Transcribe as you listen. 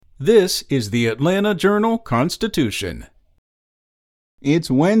This is the Atlanta Journal-Constitution. It's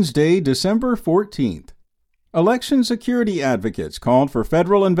Wednesday, December 14th. Election security advocates called for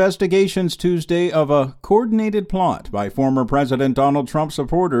federal investigations Tuesday of a coordinated plot by former President Donald Trump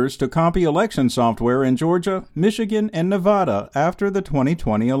supporters to copy election software in Georgia, Michigan, and Nevada after the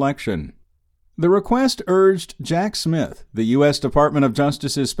 2020 election. The request urged Jack Smith, the U.S. Department of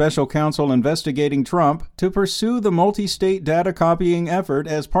Justice's special counsel investigating Trump, to pursue the multi-state data copying effort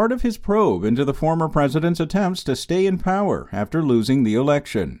as part of his probe into the former president's attempts to stay in power after losing the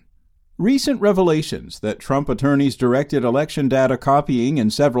election. Recent revelations that Trump attorneys directed election data copying in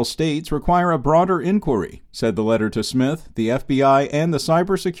several states require a broader inquiry, said the letter to Smith, the FBI, and the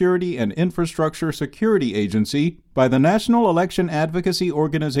Cybersecurity and Infrastructure Security Agency by the national election advocacy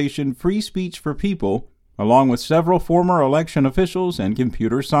organization Free Speech for People, along with several former election officials and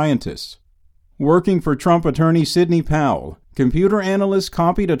computer scientists. Working for Trump attorney Sidney Powell, computer analysts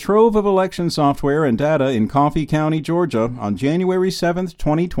copied a trove of election software and data in Coffee County, Georgia on January 7,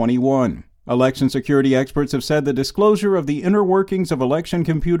 2021. Election security experts have said the disclosure of the inner workings of election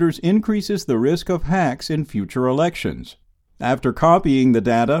computers increases the risk of hacks in future elections. After copying the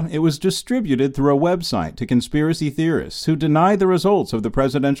data, it was distributed through a website to conspiracy theorists who deny the results of the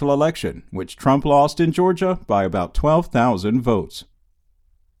presidential election, which Trump lost in Georgia by about 12,000 votes.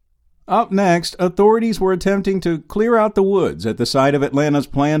 Up next, authorities were attempting to clear out the woods at the site of Atlanta's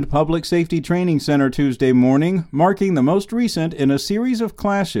planned Public Safety Training Center Tuesday morning, marking the most recent in a series of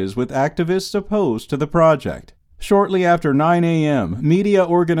clashes with activists opposed to the project. Shortly after 9 a.m., media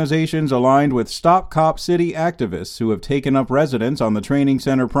organizations aligned with Stop Cop City activists who have taken up residence on the training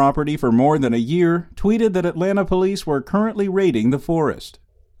center property for more than a year tweeted that Atlanta police were currently raiding the forest.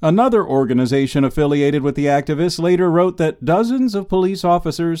 Another organization affiliated with the activists later wrote that dozens of police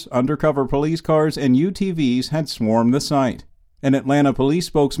officers, undercover police cars, and UTVs had swarmed the site. An Atlanta police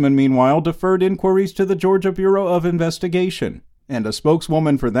spokesman, meanwhile, deferred inquiries to the Georgia Bureau of Investigation, and a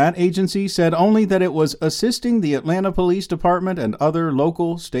spokeswoman for that agency said only that it was assisting the Atlanta Police Department and other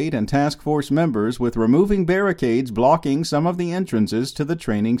local, state, and task force members with removing barricades blocking some of the entrances to the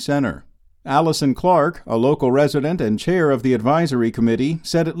training center. Allison Clark, a local resident and chair of the advisory committee,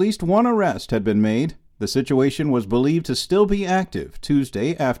 said at least one arrest had been made. The situation was believed to still be active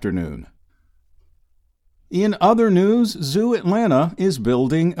Tuesday afternoon. In other news, Zoo Atlanta is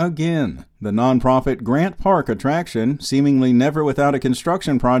building again. The nonprofit Grant Park attraction, seemingly never without a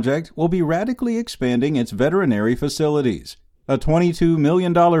construction project, will be radically expanding its veterinary facilities. A $22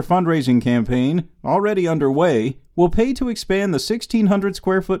 million fundraising campaign, already underway, will pay to expand the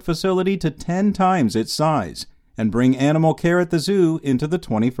 1,600-square-foot facility to 10 times its size and bring animal care at the zoo into the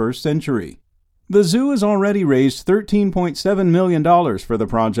 21st century. The zoo has already raised $13.7 million for the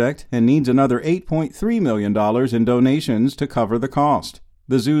project and needs another $8.3 million in donations to cover the cost.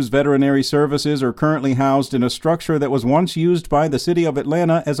 The zoo's veterinary services are currently housed in a structure that was once used by the city of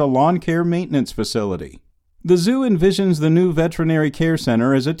Atlanta as a lawn care maintenance facility. The zoo envisions the new veterinary care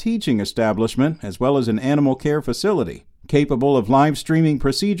center as a teaching establishment as well as an animal care facility, capable of live streaming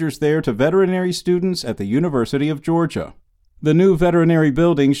procedures there to veterinary students at the University of Georgia. The new veterinary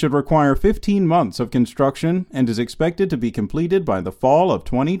building should require 15 months of construction and is expected to be completed by the fall of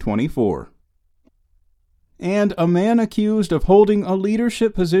 2024. And a man accused of holding a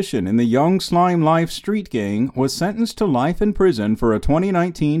leadership position in the Young Slime Life street gang was sentenced to life in prison for a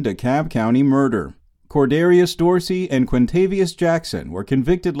 2019 DeKalb County murder. Cordarius Dorsey and Quintavious Jackson were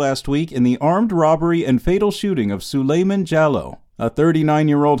convicted last week in the armed robbery and fatal shooting of Suleiman Jallo, a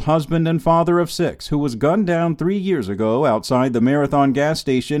 39-year-old husband and father of 6 who was gunned down 3 years ago outside the Marathon gas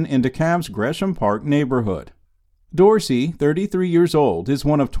station in DeKalb's Gresham Park neighborhood. Dorsey, 33 years old, is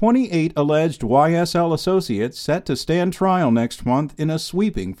one of 28 alleged YSL associates set to stand trial next month in a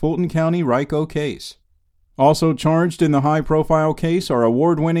sweeping Fulton County RICO case. Also charged in the high-profile case are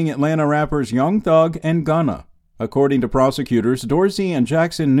award-winning Atlanta rappers Young Thug and Gunna. According to prosecutors, Dorsey and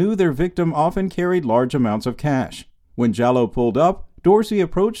Jackson knew their victim often carried large amounts of cash. When Jallo pulled up, Dorsey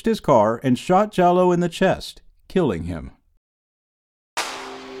approached his car and shot Jallo in the chest, killing him.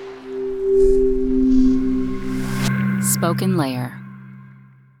 Spoken Layer.